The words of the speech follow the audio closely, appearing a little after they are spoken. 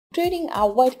Treating a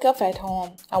wet cough at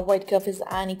home. A wet cough is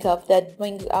any cough that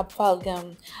brings up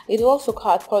phlegm. It is also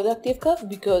called productive cough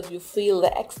because you feel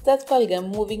the excess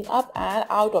phlegm moving up and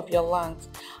out of your lungs.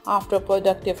 After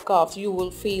productive coughs, you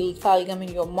will feel phlegm in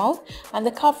your mouth, and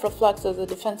the cough reflects as a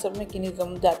defensive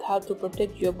mechanism that helps to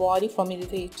protect your body from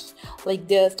irritants like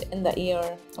dust in the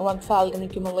air. When phlegm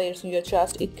accumulates in your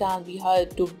chest, it can be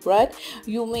hard to breathe.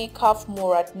 You may cough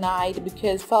more at night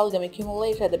because phlegm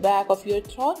accumulates at the back of your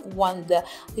throat when the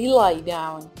lie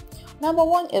down. Number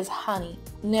one is honey.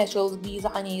 Natural bees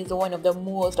honey is one of the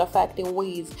most effective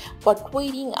ways for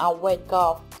treating a wet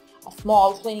cough. A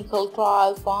small clinical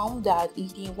trial found that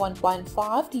eating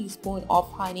 1.5 teaspoons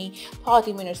of honey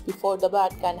 30 minutes before the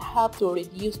bed can help to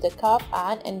reduce the cough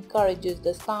and encourages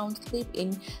the sound sleep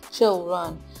in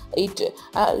children. It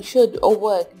should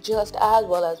work just as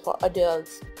well as for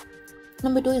adults.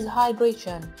 Number two is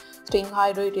hydration. Staying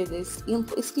hydrated is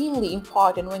extremely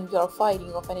important when you are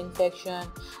fighting off an infection.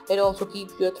 It also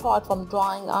keeps your throat from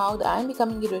drying out and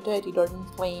becoming irritated or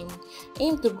inflamed.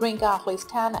 Aim to drink at least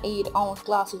 10 8-ounce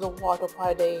glasses of water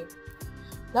per day.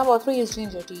 Number 3 is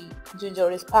ginger tea.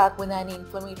 Ginger is packed with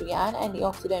anti-inflammatory and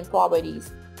antioxidant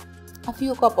properties. A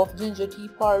few cups of ginger tea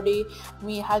per day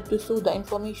may help to soothe the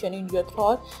inflammation in your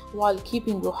throat while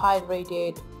keeping you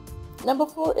hydrated. Number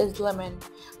 4 is lemon.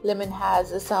 Lemon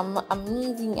has some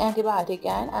amazing antibiotic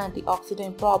and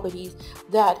antioxidant properties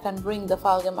that can bring the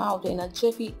phlegm out in a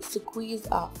jiffy. Squeeze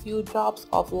a few drops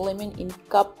of lemon in a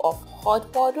cup of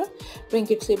hot water. Drink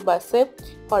it sip by sip.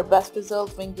 For best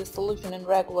results, drink this solution on a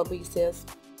regular basis.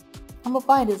 Number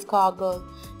 5 is gargle.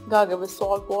 Gargle with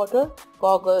salt water.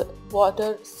 Gargle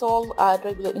water, salt at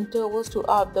regular intervals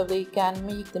throughout the day can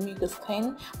make the mucus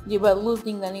thin, thereby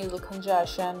loosening the nasal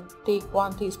congestion. Take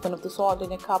 1 teaspoon of the salt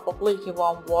in a cup of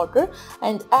lukewarm water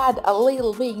and add a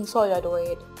little baking soda to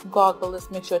it. Gargle this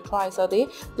mixture twice a day.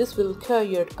 This will cure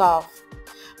your cough.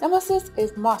 Number 6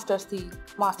 is mustard seed.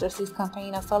 Mustard seeds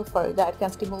contain a sulfur that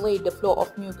can stimulate the flow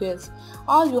of mucus.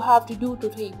 All you have to do to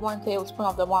take 1 tablespoon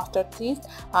of the mustard seeds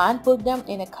and put them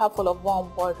in a cup full of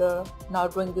warm water. Now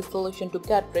drink this solution to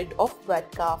get rid of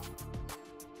wet cough.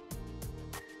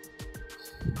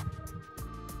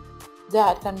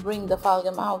 That can bring the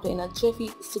phlegm out in a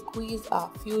jiffy. Squeeze a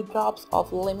few drops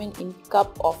of lemon in a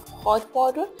cup of hot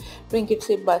water. Drink it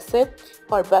sip by sip.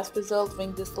 For best results,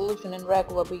 drink this solution on a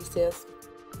regular basis.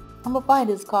 Number 5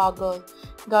 is gargle.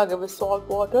 Gargle with salt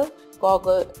water.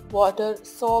 Gargle water,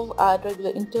 salt at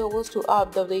regular intervals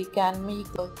throughout the day can make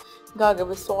gargle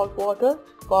with salt water.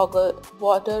 Gargle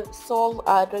water, salt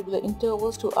at regular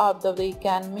intervals throughout the day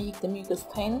can make the mucus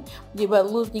thin, thereby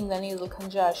loosening the nasal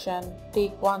congestion.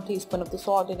 Take 1 teaspoon of the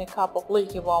salt in a cup of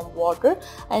lukewarm water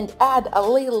and add a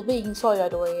little baking soda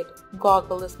to it.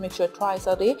 Gargle this mixture twice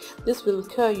a day. This will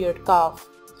cure your cough.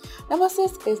 Number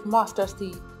 6 is mustard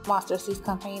seed. Mustard seeds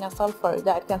contain a sulfur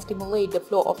that can stimulate the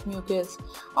flow of mucus.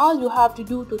 All you have to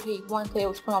do to take 1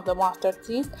 tablespoon of the mustard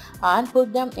seeds and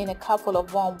put them in a cup full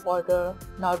of warm water.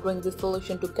 Now drink this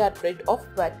solution to get rid of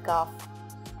wet cough.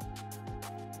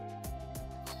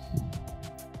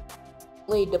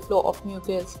 The flow of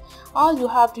mucus. All you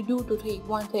have to do to take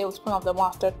 1 tablespoon of the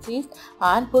mustard seeds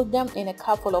and put them in a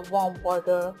cup full of warm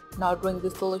water. Now drink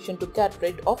this solution to get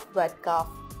rid of wet cough.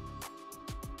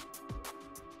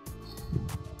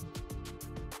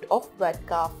 Hope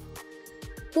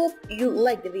you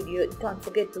like the video. Don't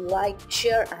forget to like,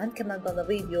 share and comment on the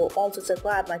video. Also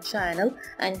subscribe my channel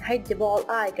and hit the bell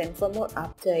icon for more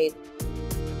updates.